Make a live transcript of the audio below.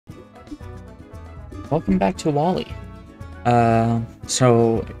Welcome back to Wally.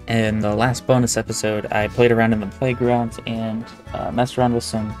 So in the last bonus episode, I played around in the playground and messed around with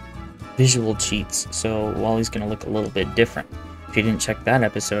some visual cheats, so Wally's gonna look a little bit different. If you didn't check that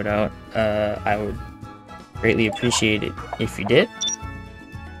episode out, I would greatly appreciate it if you did.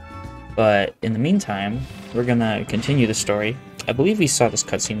 But in the meantime, we're gonna continue the story. I believe we saw this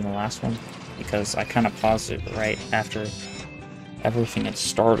cutscene in the last one, because I kind of paused it right after everything had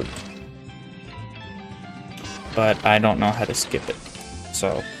started. But I don't know how to skip it.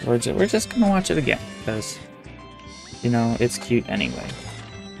 So we're just gonna watch it again, because, you know, it's cute anyway.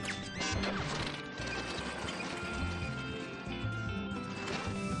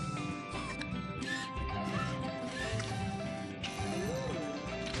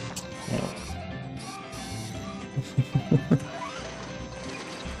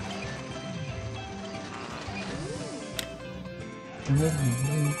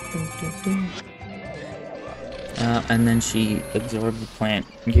 And then she absorbed the plant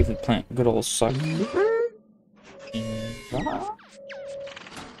and gave the plant a good old suck. It's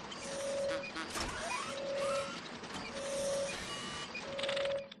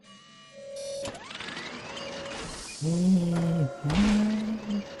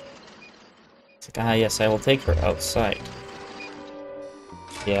like, ah, yes, I will take her outside.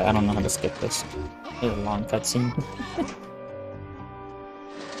 Yeah, I don't know how to skip this. It's a long cutscene.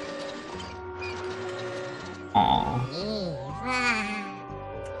 Aww.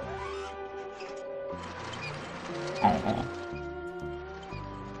 Aww.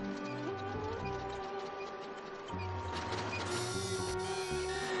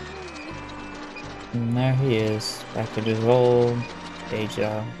 And there he is, back to his old day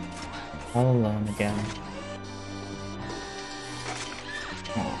job, all alone again.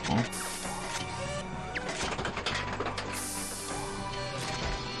 Aww.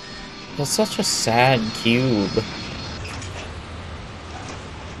 That's such a sad cube.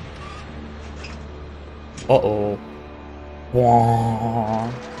 Uh-oh.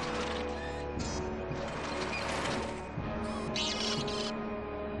 Wah.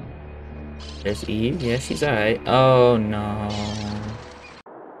 There's Eve. Yeah, she's alright. Oh, no.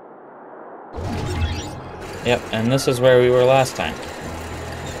 Yep, and this is where we were last time.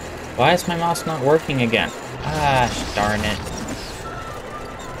 Why is my mouse not working again? Ah, darn it.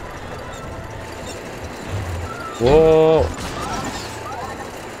 Whoa!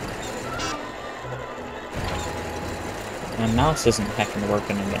 My mouse isn't heckin'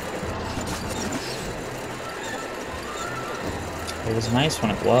 working again. It was nice when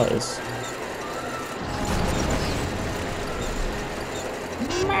it was.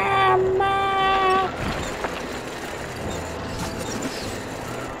 Mama!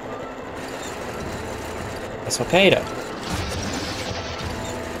 It's okay though.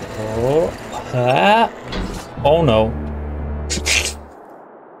 Oh, ah. Oh no.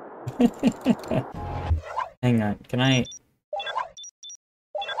 Hang on, can I...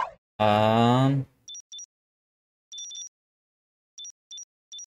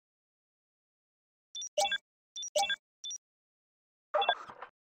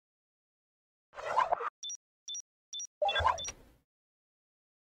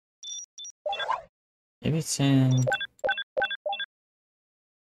 Maybe it's in...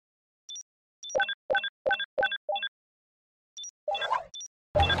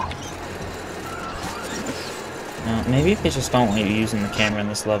 No, maybe if they just don't want you using the camera in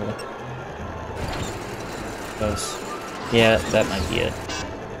this level. Because, yeah, that might be it.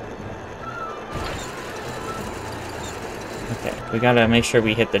 Okay, we gotta make sure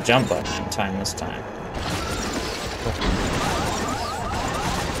we hit the jump button in time this time.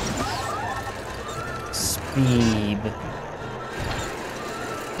 Speed.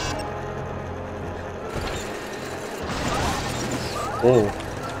 Oh.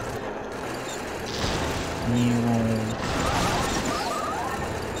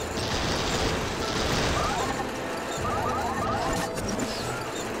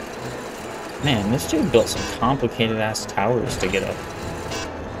 Man, this dude built some complicated ass towers to get up.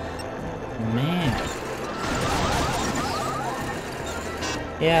 Man.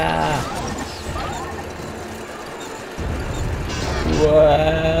 Yeah.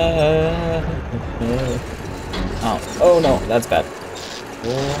 What? Oh no, that's bad.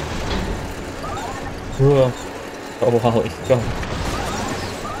 Whoa. Oh, Wally, go.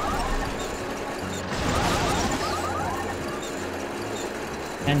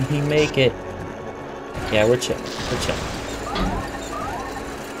 Can he make it? Yeah, we're chill. We're chill.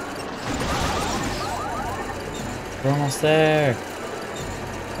 We're almost there.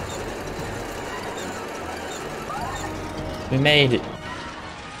 We made it.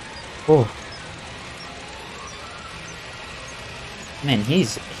 Oh. Man,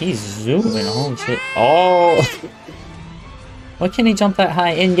 he's zooming. Holy shit! Oh, why can't he jump that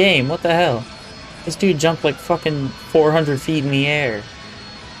high in game? What the hell? This dude jumped like fucking 400 feet in the air.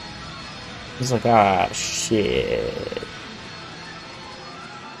 He's like, ah, shit.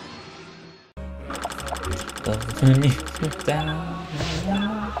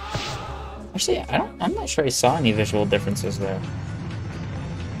 Actually, I'm not sure I saw any visual differences there.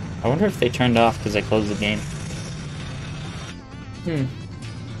 I wonder if they turned off because I closed the game.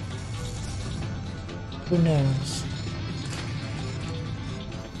 Who knows?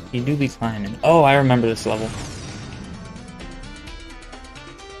 You do be climbing. Oh, I remember this level.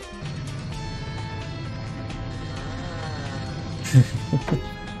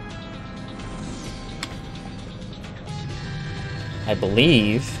 I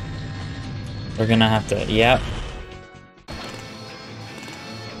believe we're gonna have to. Yep.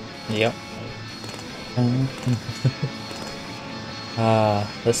 Yep.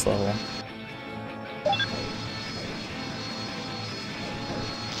 This level.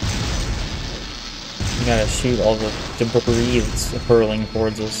 We gotta shoot all the debris that's hurling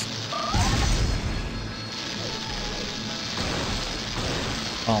towards us.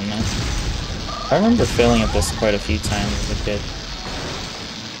 Oh man. I remember failing at this quite a few times as a kid.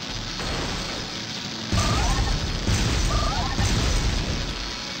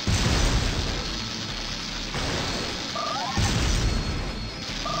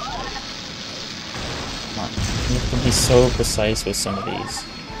 You have to be so precise with some of these.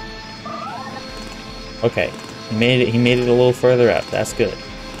 Okay, he made it a little further up. That's good.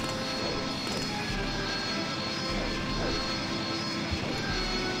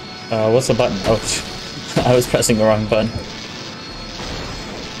 What's the button? Oh, I was pressing the wrong button.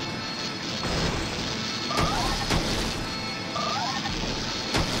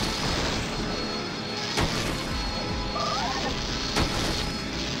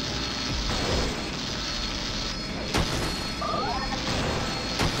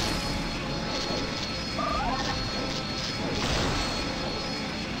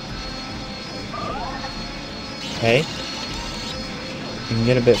 Okay. You can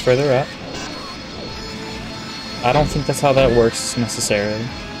get a bit further up. I don't think that's how that works necessarily.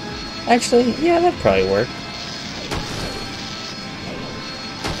 Actually, yeah, that'd probably work.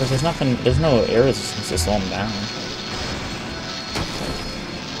 Because there's no air resistance to slow them down.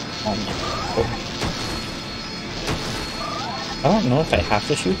 Oh my god. I don't know if I have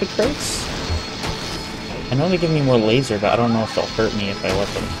to shoot the crates. I know they give me more laser, but I don't know if they'll hurt me if I let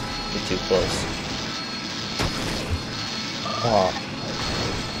them get too close. Oh.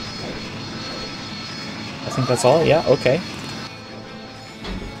 I think that's all? Yeah, okay.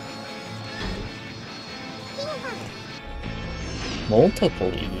 Multiple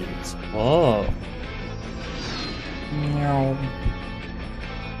leads. Oh. Meow.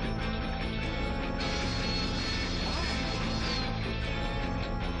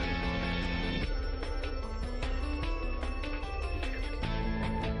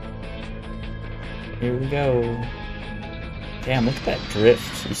 Here we go. Damn, look at that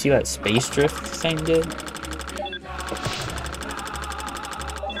drift. You see that space drift thing did?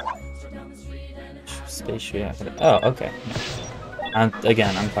 Space, yeah. Oh, okay.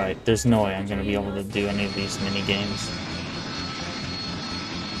 Again, I'm probably... There's no way I'm going to be able to do any of these mini games.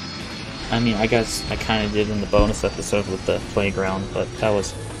 I mean, I guess I kind of did in the bonus episode with the playground, but that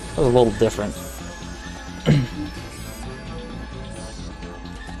was a little different.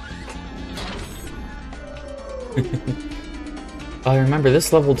 I remember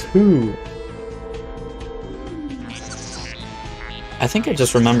this level too. I think I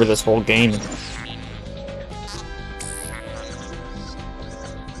just remember this whole game.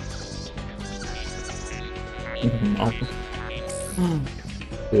 No.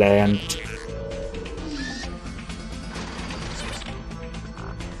 Land.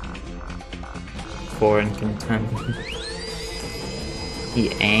 Foreign content.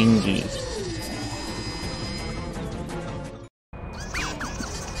 The Angie.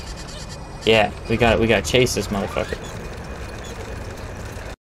 Yeah, we gotta chase this motherfucker.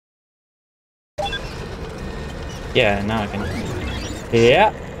 Yeah, now I can.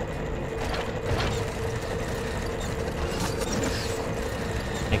 Yeah.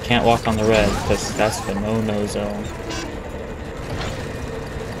 I can't walk on the red because that's the no-no zone.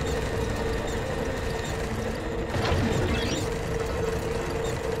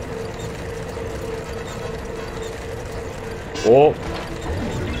 Oh.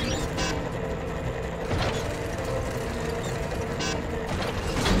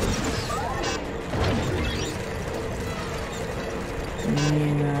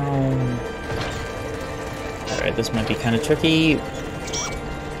 Alright, this might be kind of tricky.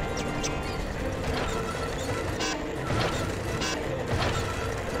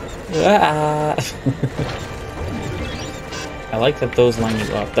 Ah. I like that those line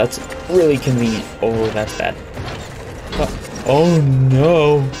you up. That's really convenient. Oh, that's bad. Oh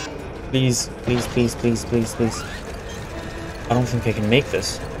no! Please, please, please, please, please, please. I don't think I can make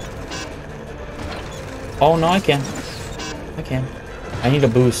this. Oh no, I can. I can. I need a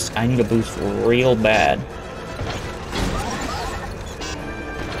boost. I need a boost real bad.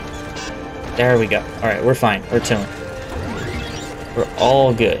 There we go. Alright, we're fine. We're chilling. We're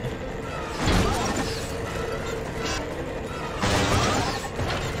all good.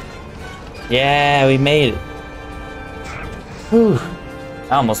 Yeah, we made it. Whew.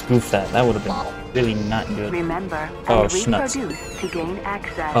 I almost goofed that. That would have been really not good. Remember, oh, and schnuts. reproduce to gain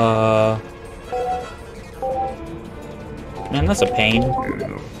access. Man, that's a pain.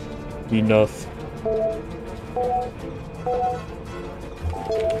 Enough.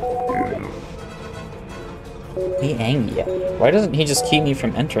 Be angry. Why doesn't he just keep me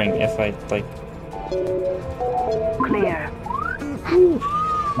from entering if I, like... Clear.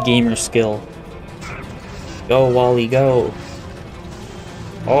 Gamer skill. Go, Wally, go.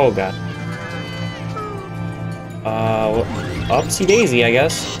 Oh, God. Upsy daisy, I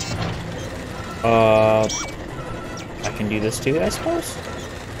guess. I can do this too, I suppose?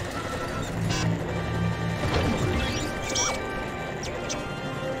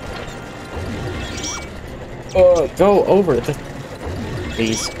 Go over the...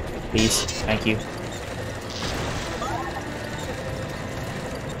 Please. Please. Thank you.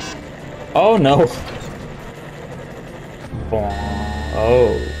 Oh, no.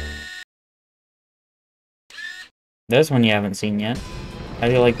 Oh. There's one you haven't seen yet. How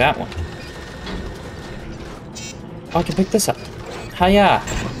do you like that one? Oh, I can pick this up. Hiya!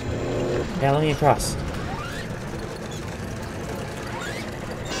 Yeah, let me across.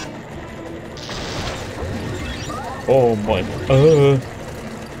 Oh boy.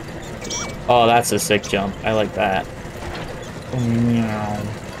 Oh, that's a sick jump. I like that.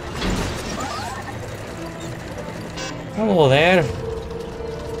 Hello there.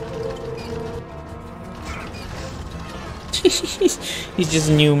 He's just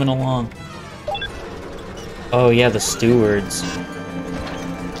newman along. Oh yeah, the stewards.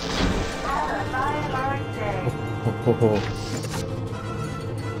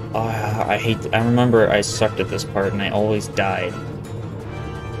 Oh, I hate. I remember I sucked at this part and I always died.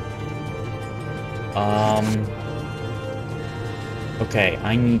 Okay,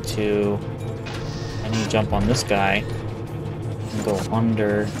 I need to jump on this guy and go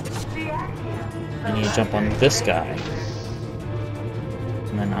under. I need to jump on this guy.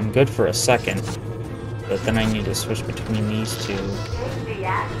 And then I'm good for a second. But then I need to switch between these two.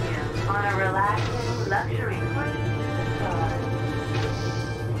 On a relaxing luxury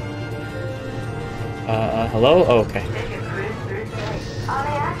hello? Oh, okay. On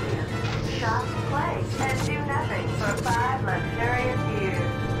the Axiom, shop, play, and do nothing for 5 luxurious years.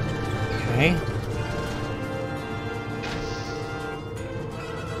 Okay.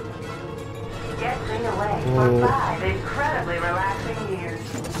 Get clean away for 5 incredibly relaxing years.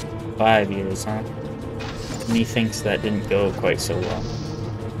 5 years, huh? Methinks that didn't go quite so well.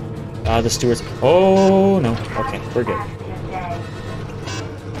 The stewards. Oh no. Okay, we're good.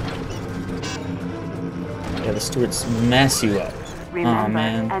 Yeah, the stewards mess you up. Remember Oh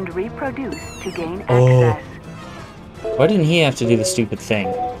man. and reproduce to gain access. Why didn't he have to do the stupid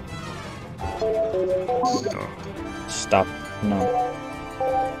thing? Stop. No.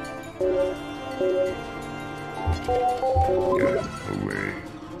 Get away.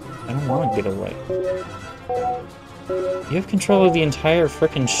 I don't want to get away. You have control of the entire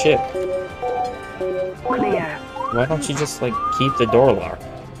frickin' ship. Clear. Why don't you just, like, keep the door locked?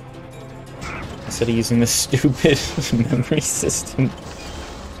 Instead of using this stupid memory system.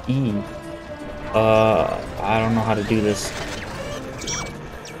 I don't know how to do this.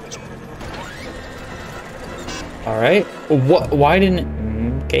 Alright. What? Why didn't it...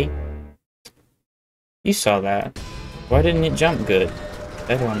 Okay. You saw that. Why didn't it jump good?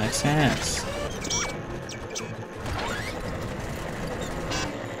 That don't make sense.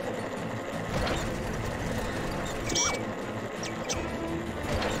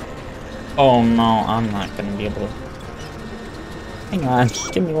 Oh no, I'm not gonna be able to... Hang on,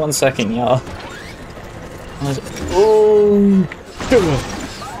 give me 1 second, y'all. Oh!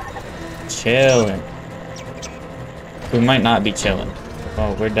 Chillin'. We might not be chillin'.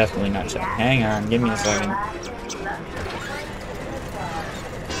 Oh, we're definitely not chilling. Hang on, give me a second.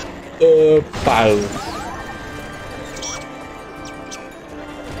 Pow.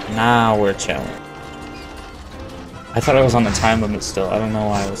 Now we're chilling. I thought I was on the time limit still. I don't know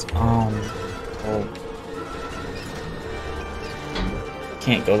why I was. Oh.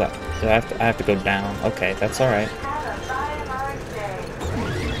 Can't go that. I have to go down. Okay, that's all right. Have a fine hard day.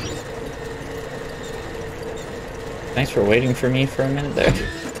 Thanks for waiting for me for a minute there.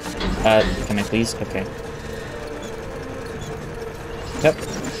 Can I please? Okay. Yep.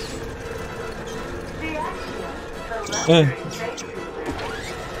 The Axiom, the luxury space cruiser.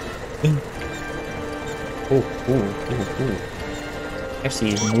 Ooh.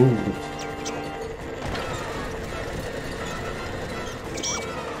 Actually, move.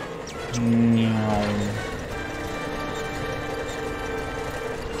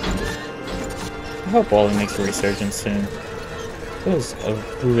 I hope Wall-E makes a resurgence soon. It was a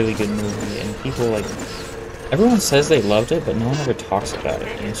really good movie, and people like everyone says they loved it, but no one ever talks about it.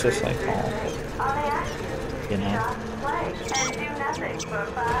 And it's just like, oh, On the Axiom, you know. shop, play, and do nothing for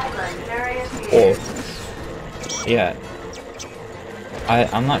 5 luxurious years. Oh, yeah.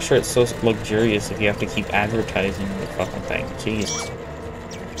 I'm not sure it's so luxurious if you have to keep advertising the fucking thing. Jesus.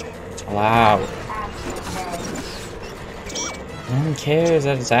 Chill out. No one cares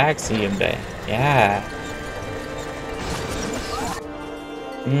that it's Axiom Day. Yeah.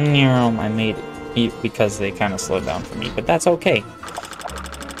 I made it because they kind of slowed down for me, but that's okay.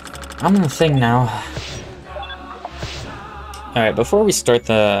 I'm gonna sing now. Alright, before we start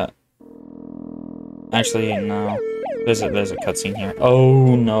the... Actually, no. There's a cutscene here.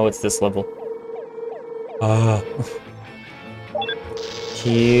 Oh no, it's this level.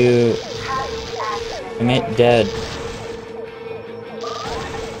 Cute. Commit dead.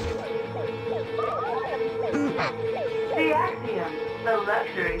 The Axiom, the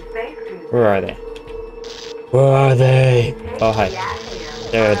luxury space cruiser. Where are they? Where are they? Oh, hi. The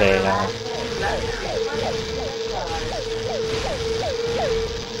Axiom, There they are.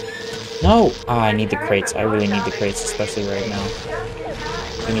 No! Ah, I need the crates. I really need the crates, especially right now.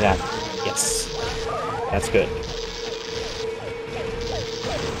 Give me that. Yes. That's good.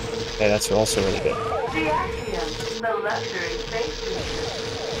 Okay, that's also really good. The Axiom, the luxury space cruiser.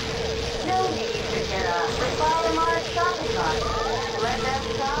 No need to get up. Follow Mars shopping cart. Let them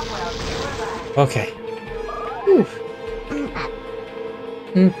shop while you relax. Okay. Whew.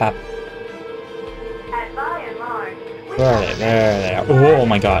 Pop. At By and Large, Where are they? There they are. Oh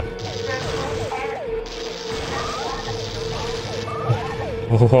my god.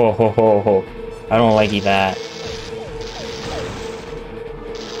 Oh, I don't like that. If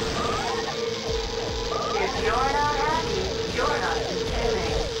you're not happy, you're not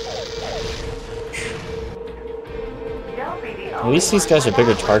consuming. Don't be the At least these guys are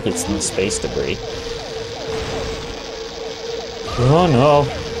bigger targets than the space debris. Oh no.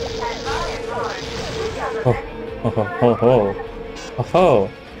 Oh.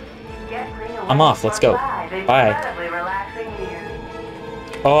 I'm off, let's go. Bye.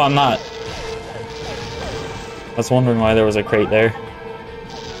 Oh, I'm not. I was wondering why there was a crate there.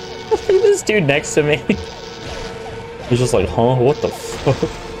 This dude next to me. He's just like, huh? What the fuck?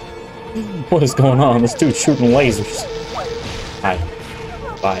 What is going on? This dude's shooting lasers. Hi.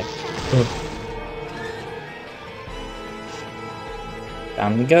 Bye.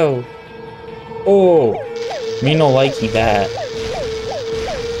 Down we go. Oh! Me no likey that.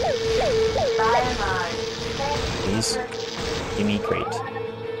 Please. Give me crate.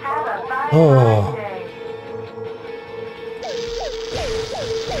 Oh.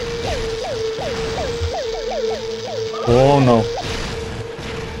 Oh no.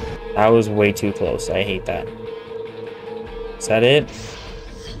 That was way too close. I hate that. Is that it?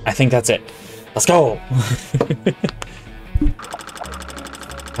 I think that's it. Let's go!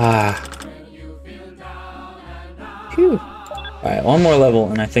 Phew. Alright, one more level,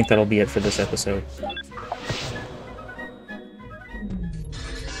 and I think that'll be it for this episode.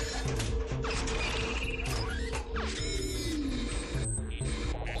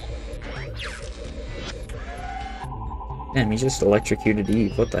 Damn, he just electrocuted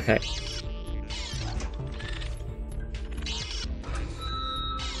Eve. What the heck?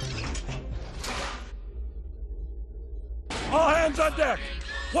 All hands on deck!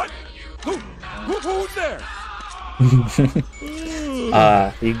 What? Who's there?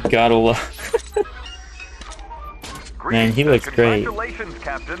 You gotta look. Man, he looks great. Congratulations,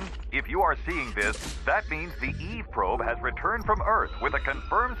 Captain. If you are seeing this, that means the Eve probe has returned from Earth with a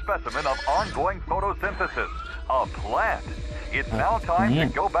confirmed specimen of ongoing photosynthesis, a plant. It's now time to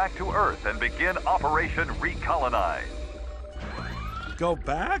go back to Earth and begin Operation Recolonize. Go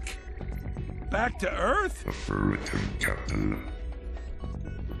back? Back to Earth? Affirmative, Captain.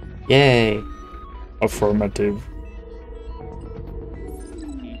 Yay. Affirmative.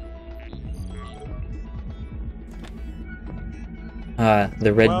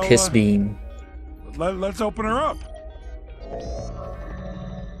 The red Well, piss beam. Let's open her up.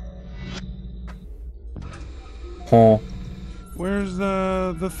 Oh, Where's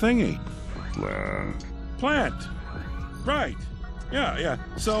the thingy? Plant. Plant. Right. Yeah.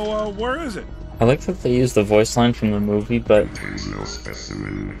 So, where is it? I like that they use the voice line from the movie, but Contains no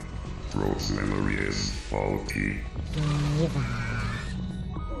specimen. Probe's memory is faulty.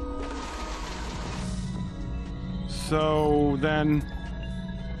 So then,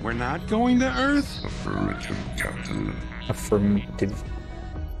 we're not going to Earth? Affirmative, Captain. affirmative.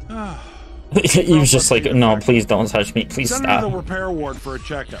 Ah. He was just like, no, please don't touch me. Please Send me to the stop. repair ward for a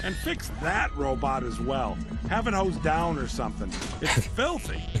checkup. And fix that robot as well. Have it hosed down or something. It's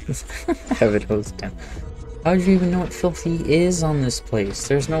filthy. Have it hosed down. How do you even know what filthy is on this place?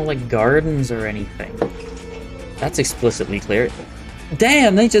 There's no, like, gardens or anything. That's explicitly clear.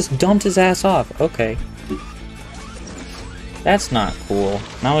 Damn, they just dumped his ass off. Okay. That's not cool.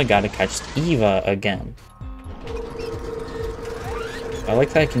 Now I gotta catch Eva again. I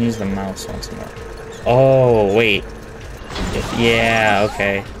like that I can use the mouse once more. Oh, wait. Yeah,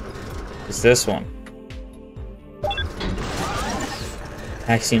 okay. It's this one.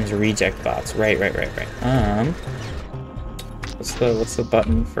 Axiom's reject bots. Right. What's the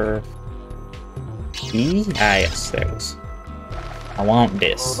button for E? Ah, yes, there it is. I want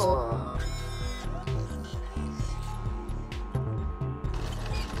this.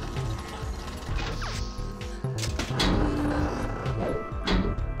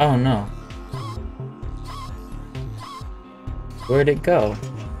 Oh no. Where'd it go?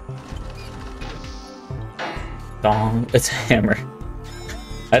 Dong. It's a hammer.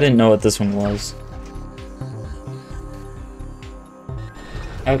 I didn't know what this one was.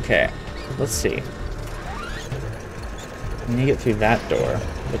 Okay. Let's see. When you get through that door,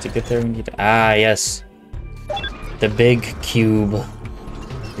 but to get there we need to... Ah, yes. The big cube.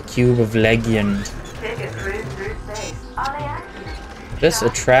 The cube of legend. Take a cruise through space on the Axiom. This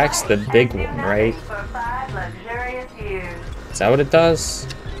attracts the big one, right? For 5 luxurious years. Is that what it does?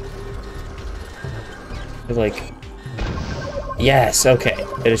 It's like... Yes, okay.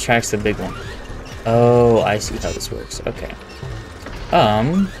 It attracts the big one. Oh, I see how this works. Okay.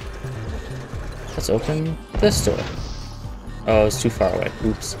 Let's open this door. Oh, it's too far away.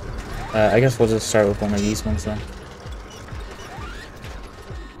 Oops. I guess we'll just start with one of these ones then.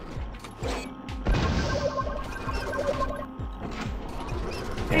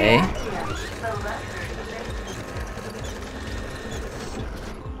 Okay.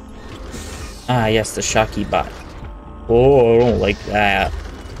 Ah, yes, the Shocky bot. Oh, I don't like that.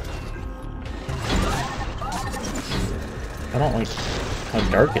 I don't like how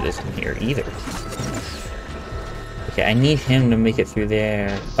dark it is in here either. Okay, I need him to make it through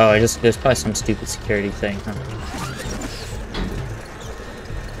there. Oh, there's probably some stupid security thing, huh?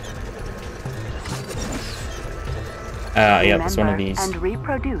 Yeah, it's one of these. And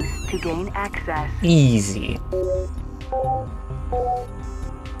reproduce to gain access. Easy.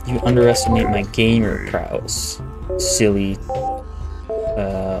 You underestimate my gamer prowess. Silly.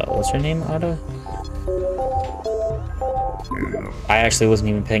 What's her name, Otto? I actually wasn't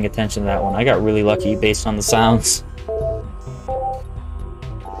even paying attention to that one. I got really lucky based on the sounds.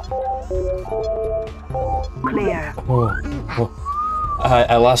 Clear. Oh.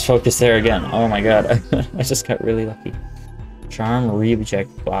 I lost focus there again. Oh my god. I just got really lucky. Charm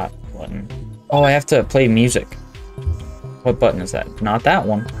reject bot button. Oh, I have to play music. What button is that? Not that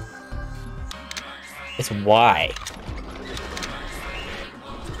one. It's Y.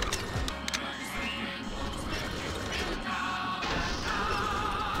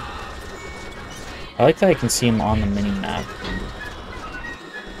 I like that I can see him on the mini-map.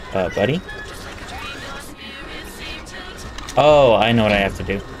 Buddy? Oh, I know what I have to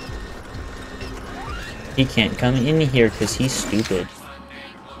do. He can't come in here because he's stupid.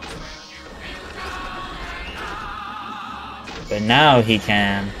 But now he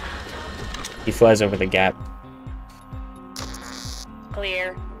can. He flies over the gap.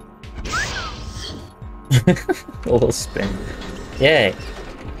 Clear. A little spin. Yay.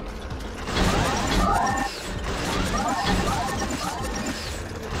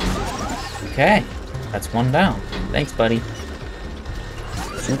 Okay, that's one down. Thanks, buddy.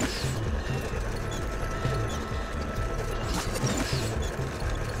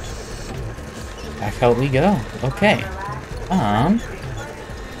 Back out we go. Okay.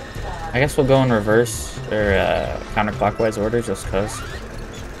 I guess we'll go in reverse or counterclockwise order just cause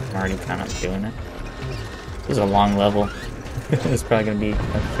I'm already kind of doing it. This is a long level. It's probably gonna be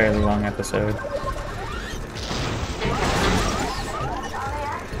a fairly long episode.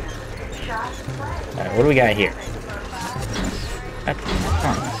 Alright, what do we got here? at the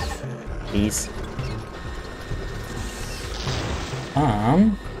front, please.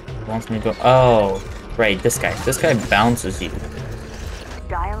 Wants me to go. Oh, right, this guy. This guy bounces you.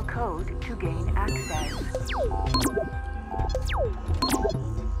 Dial code to gain access.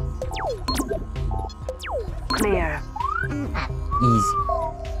 Clear.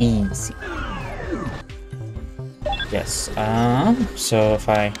 Easy. Yes. So if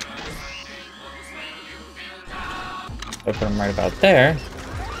I put him right about there,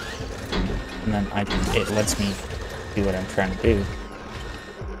 and then it lets me do what I'm trying to do.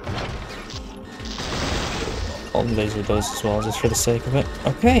 I'll laser those as well, just for the sake of it.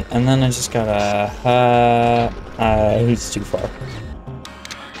 Okay, and then I just gotta. He's too far.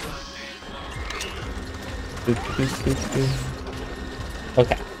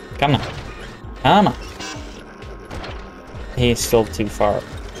 Okay, come on. Come on. He's still too far.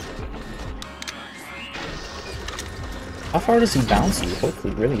 How far does he bounce you?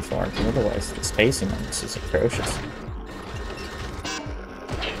 Hopefully really far, because otherwise the spacing on this is atrocious.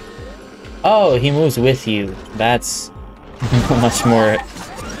 Oh, he moves with you. That's much more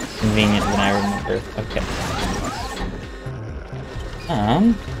convenient than I remember. Okay.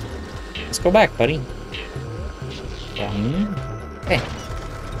 Let's go back, buddy. Down. Okay.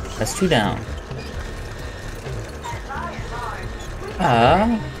 That's 2 down.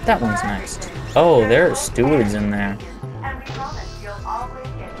 That one's next. Oh, there are stewards in there. And we promise you'll always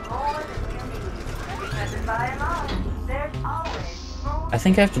get more than you need. Because in by and large, there's always more. I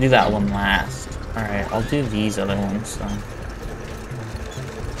think I have to do that one last. Alright, I'll do these other ones then.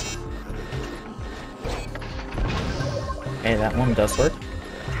 Okay, that one does work.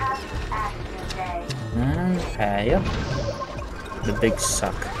 Happy Action Day. Okay, yep. The big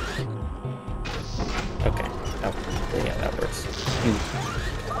suck. Okay. Oh, yeah, that works. Ew.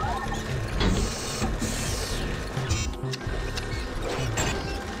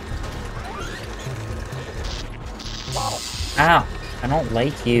 Ow! I don't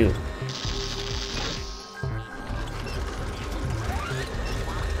like you.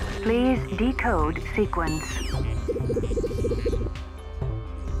 Please decode sequence.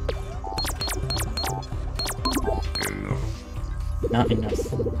 Enough. Not enough.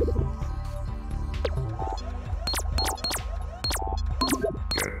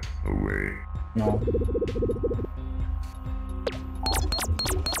 Get away. No.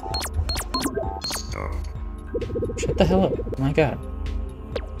 Stop. Shut the hell up. Oh my god.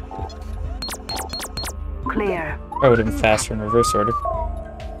 Clear. I would have been faster in reverse order.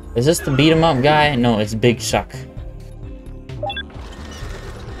 Is this the beat 'em up guy? No, it's Big Shuck.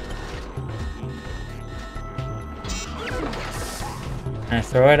 Can I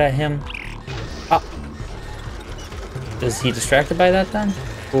throw it at him? Oh. Is he distracted by that then?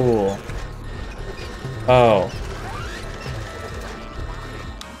 Cool. Oh.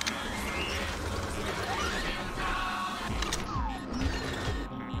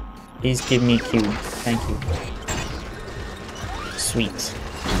 Please give me cube. Thank you. Sweet.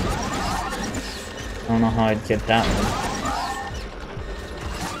 I don't know how I'd get that one.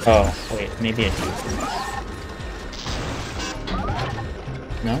 Oh, wait, maybe I do.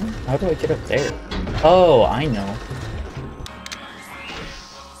 No? How do I get up there? Oh, I know.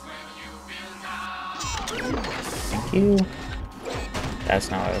 Thank you. That's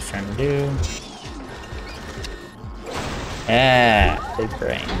not what I was trying to do. Yeah, big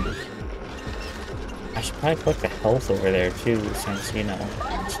brain. I should probably collect the health over there too, since, you know,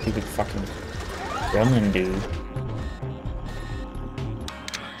 stupid fucking gremlin dude.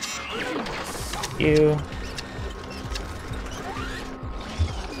 You.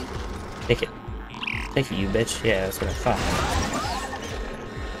 Take it. Take it, you bitch. Yeah, that's what I thought.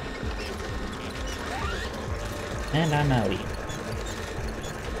 And I'm outie.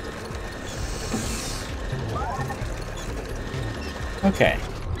 Okay.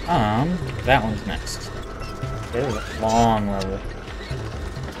 That one's next. It was a long level.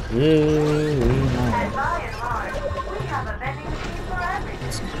 Ooh, And by and large, we have a vending machine for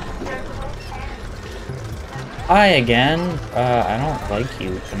everything. There's both and Hi again. I don't like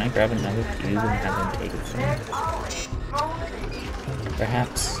you. Can I grab another cube and have him take it from me? there's always more than you need.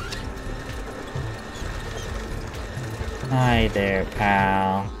 Perhaps. Hi there,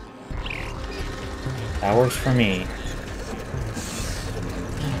 pal. That works for me.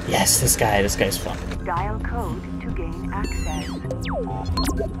 Yes, this guy's fun. Dial code to gain access.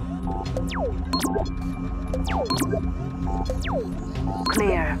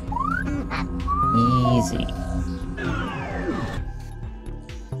 Clear. Easy.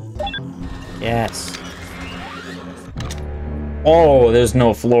 Yes. Oh, there's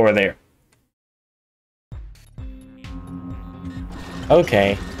no floor there.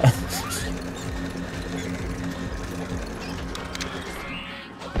 Okay.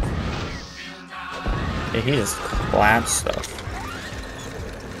 Yeah, he just claps stuff.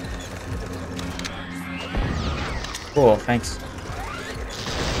 Cool, thanks.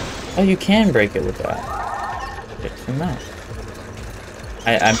 Oh, you can break it with that. Good to know.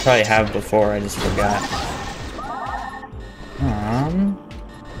 I probably have before, I just forgot.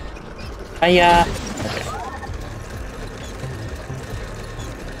 Hiya! Okay.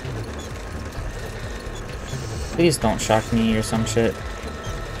 Please don't shock me or some shit.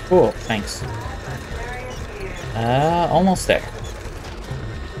 Cool, thanks. Almost there.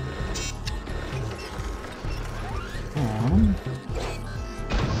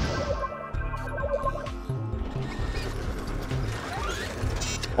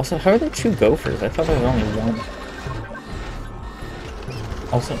 Also, how are there 2 gophers? I thought there was only 1.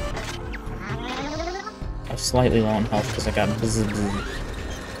 Also, I'm slightly low on health because I got bzzz.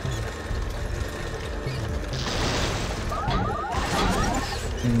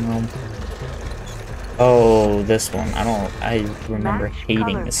 No. Oh, this one. I remember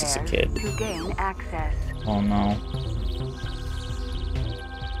hating this as a kid. To gain access. Oh no.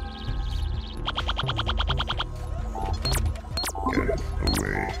 Get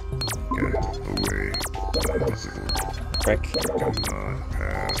away. Bicycle. Frick. Cannot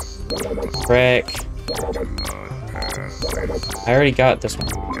pass. Frick. Cannot pass. I already got this one.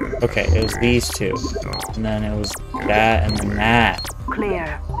 Okay, it was these 2. And then it was that and then that.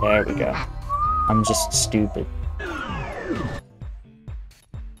 Clear. There we go. I'm just stupid.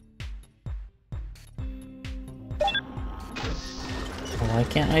 Why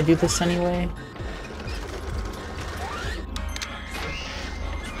can't I do this anyway?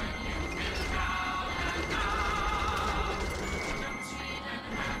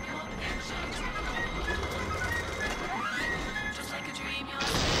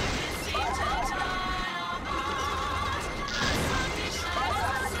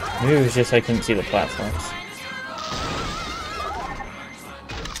 Maybe it was just I couldn't see the platforms.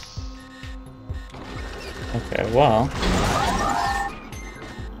 Okay, well.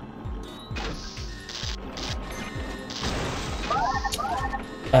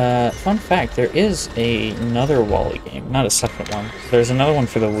 Fun fact, there is another Wally game, not a second one. There's another one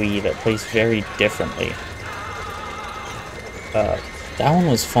for the Wii that plays very differently. That one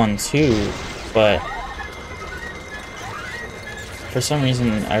was fun too, but for some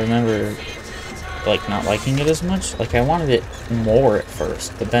reason I remember like not liking it as much. Like I wanted it more at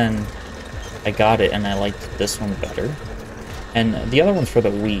first, but then I got it and I liked this one better. And the other one's for the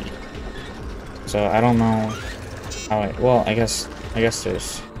Wii. So I don't know how well, I guess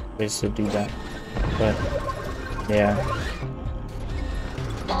there's ways to do that. But yeah.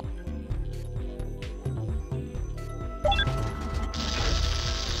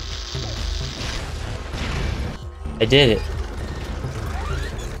 I did it.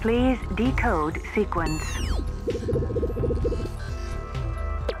 Please decode sequence.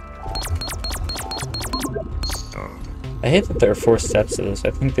 Stop. I hate that there are 4 steps to this. I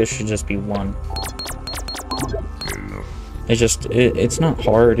think there should just be 1. Enough. It's not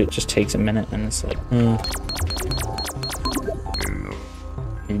hard, it just takes a minute and it's like,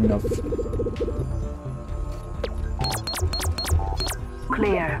 enough.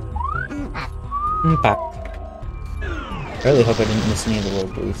 Clear. Pop. I really hope I didn't miss any of the little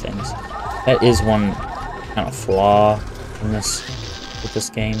blue things. That is one kind of flaw in this with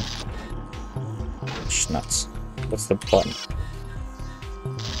this game. Schnuts. What's the button?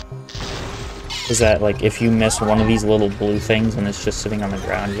 Is that like if you miss one of these little blue things and it's just sitting on the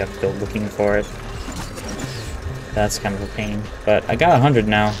ground, you have to go looking for it. That's kind of a pain. But I got 100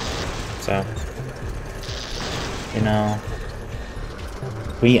 now, so you know,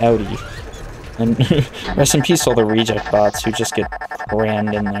 we outie. And rest in peace all the reject bots who just get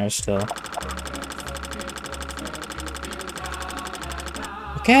rammed in there still.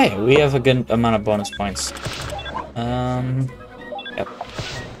 Okay, we have a good amount of bonus points. Yep.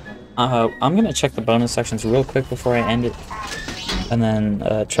 I'm gonna check the bonus sections real quick before I end it. And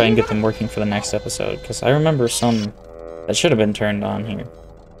then try and get them working for the next episode. Because I remember some that should have been turned on here.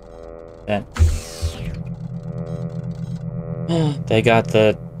 Yeah. They got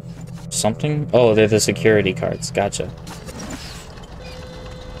the... something? Oh, they're the security cards. Gotcha.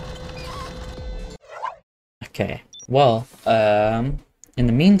 Okay. Well, in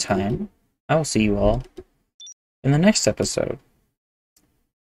the meantime, I will see you all in the next episode.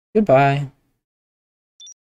 Goodbye.